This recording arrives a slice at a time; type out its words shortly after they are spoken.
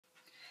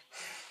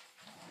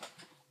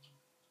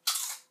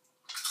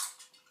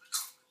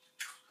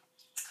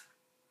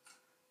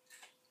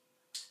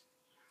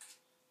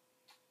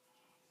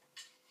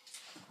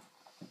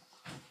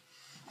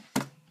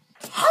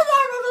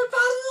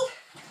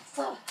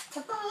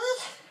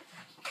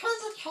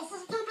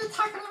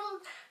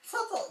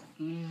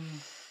Hi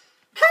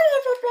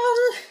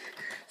everybody!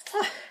 So,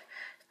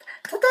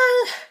 today,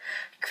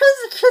 Criss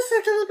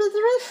is gonna be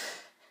doing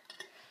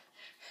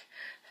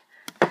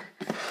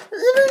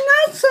eating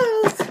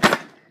nachos!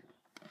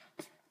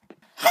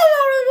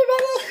 Hello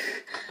everybody!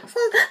 So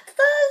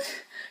today,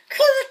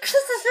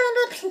 Criss is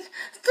gonna be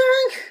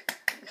doing...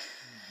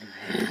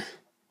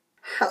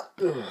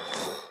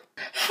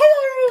 Hello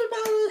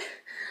everybody!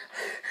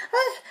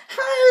 Hi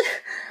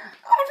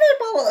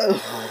everybody!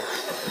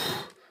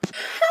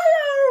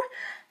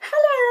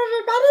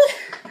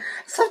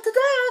 So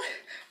today,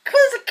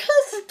 Criss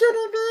is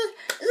gonna be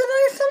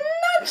eating some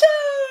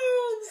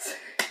nachos!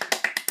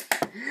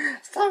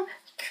 So,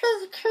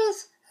 Criss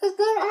has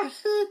never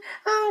actually,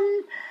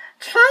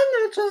 tried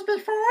nachos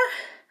before,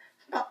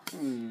 but,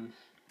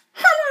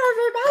 hello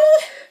everybody!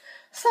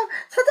 So,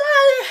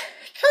 today,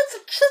 Criss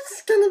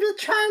is gonna be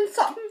trying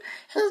something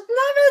he's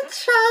never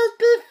tried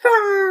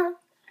before.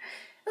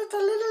 It's a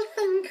little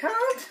thing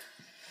called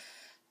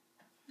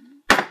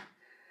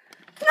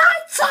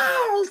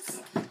nachos!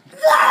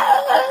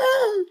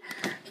 Yay!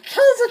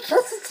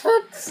 Criss is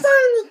heard so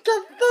many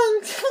good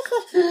things.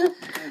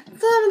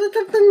 So many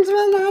good things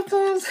about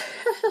nachos.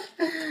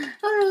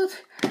 Alright.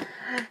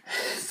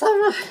 So,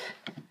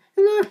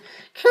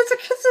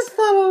 Criss has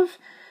thought of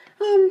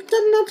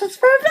getting nachos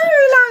for a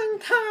very long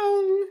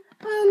time.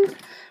 And,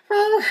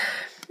 well,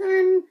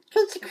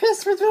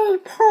 Criss was very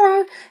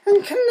poor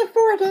and couldn't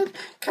afford it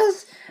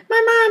because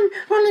my mom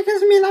only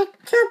gives me like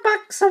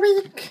 $2 a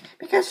week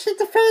because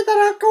she's afraid that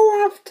I'll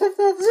go off to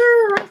the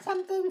zoo or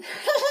something.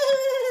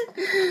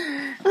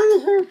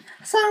 Anywho,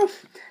 so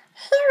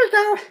here we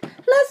go.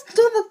 Let's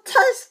do the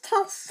taste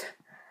test.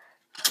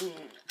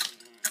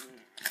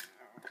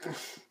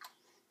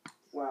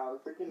 Wow,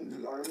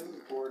 freaking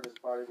Armin's board is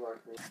body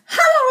blocking.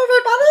 Hello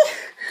everybody!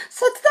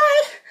 So today,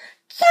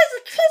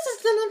 Criss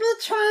is gonna be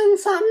trying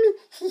something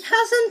he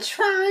hasn't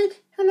tried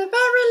in a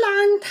very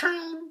long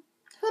time.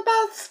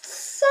 About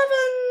 7,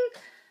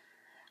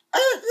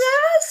 8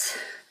 years.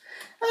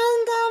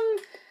 And,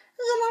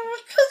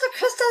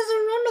 Criss doesn't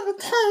remember the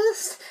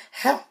taste.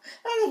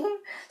 Anywho,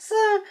 so,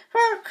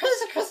 well,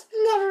 Criss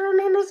never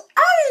remembers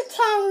any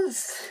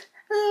taste.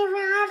 A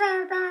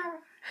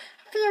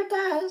few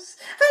days.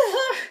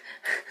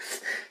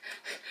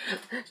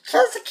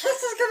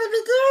 Criss is gonna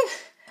be doing...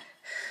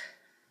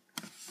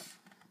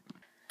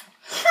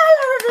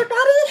 Hello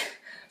everybody!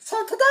 So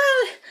today,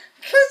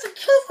 Criss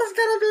is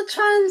gonna be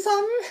trying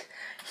something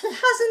he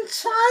hasn't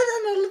tried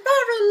in a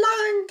very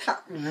long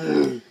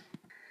time.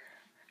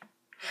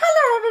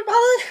 Hello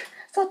everybody!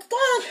 So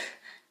today,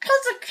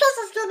 Criss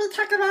is gonna be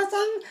talking about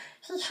something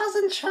he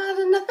hasn't tried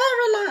in a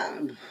very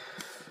long...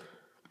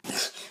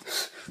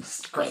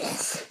 Screw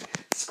this.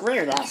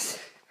 Screw this.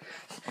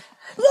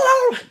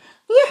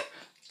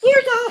 You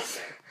guys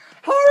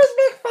always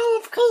make fun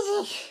of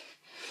Criss.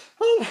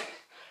 And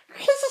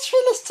Criss is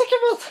really sick of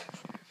it.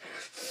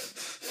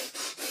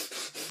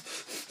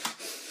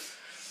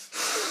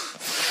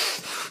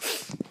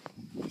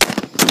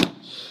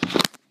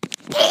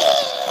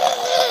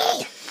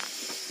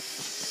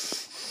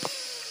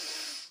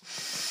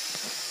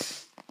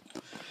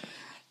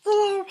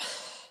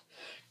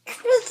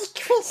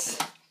 Criss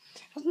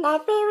is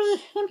not very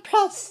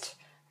impressed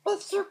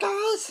with you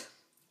guys.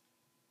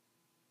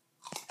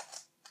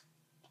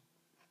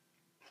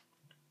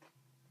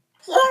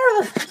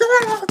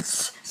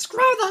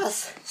 Screw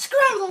this.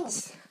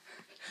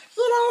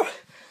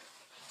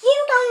 You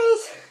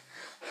guys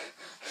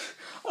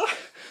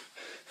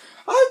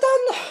I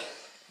don't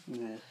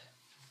know.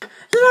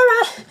 You know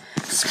what?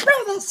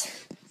 Screw this.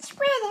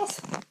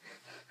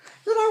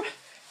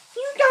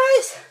 You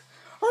guys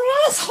are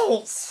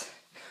assholes.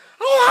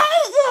 I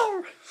hate you.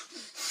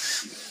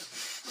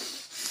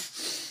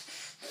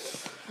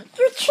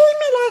 You treat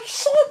me like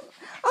shit.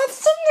 I've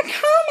seen the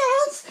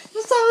comments.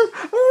 You say,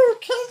 oh,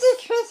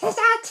 Criss is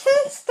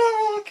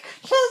autistic.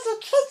 Criss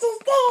is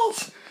this.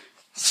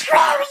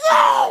 Screw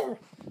you!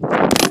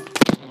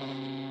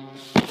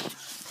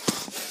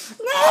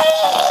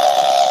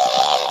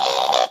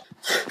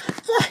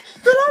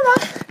 You know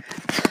what?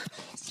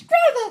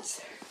 Screw this.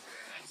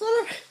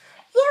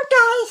 You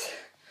guys.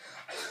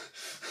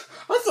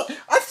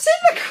 I've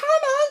seen the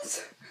comments.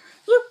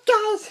 You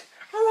guys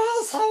are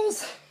assholes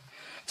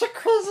to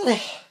Criss.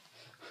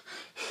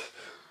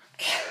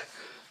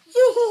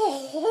 You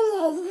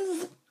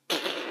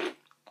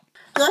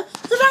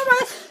know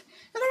what?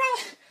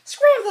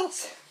 Screw this.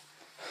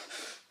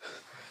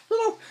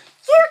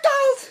 You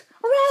guys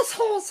are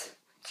assholes.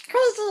 It's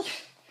crazy.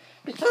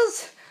 Because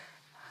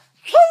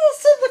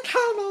Criss in the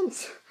comments,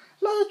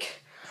 like,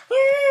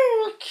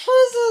 oh,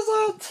 Criss is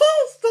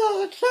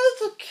autistic.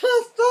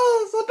 Criss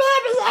does a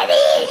baby.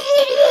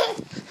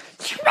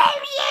 Screw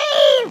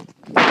you.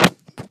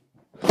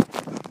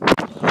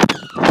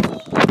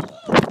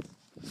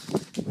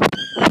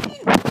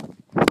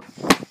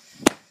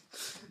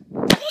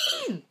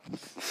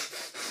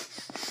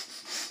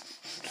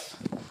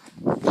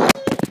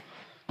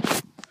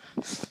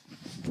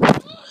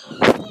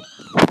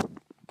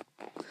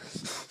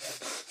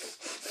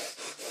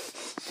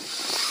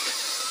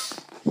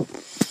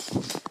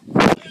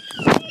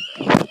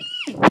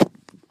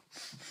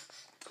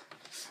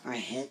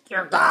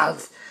 you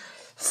guys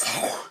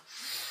so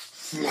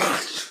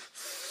much.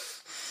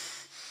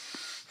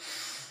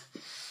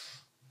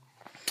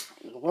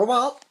 You know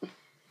what?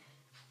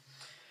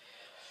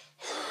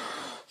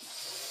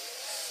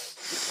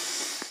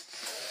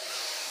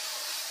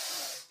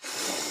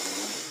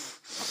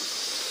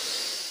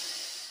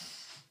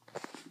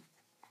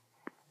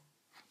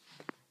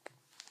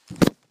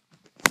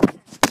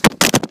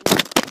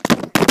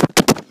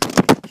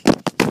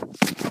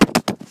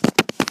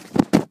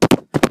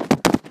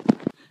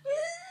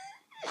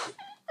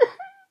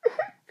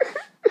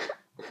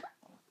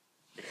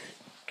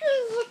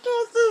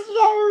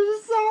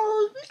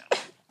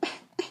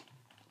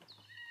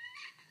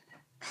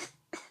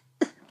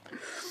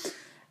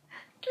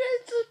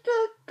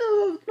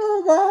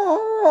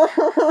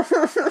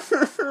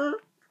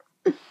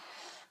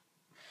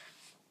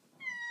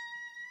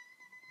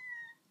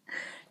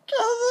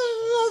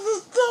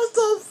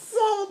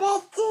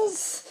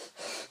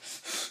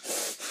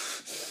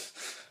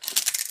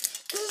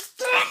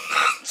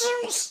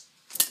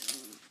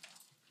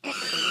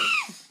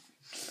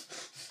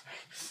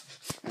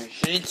 I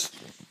hate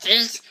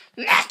these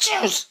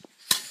nachos.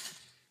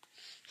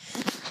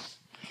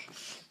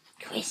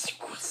 Criss.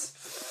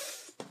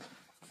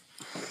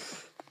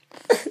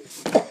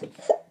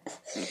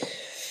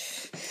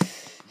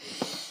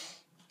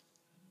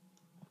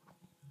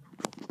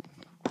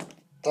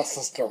 This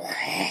is too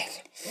bad.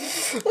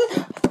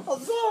 I'm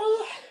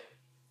sorry.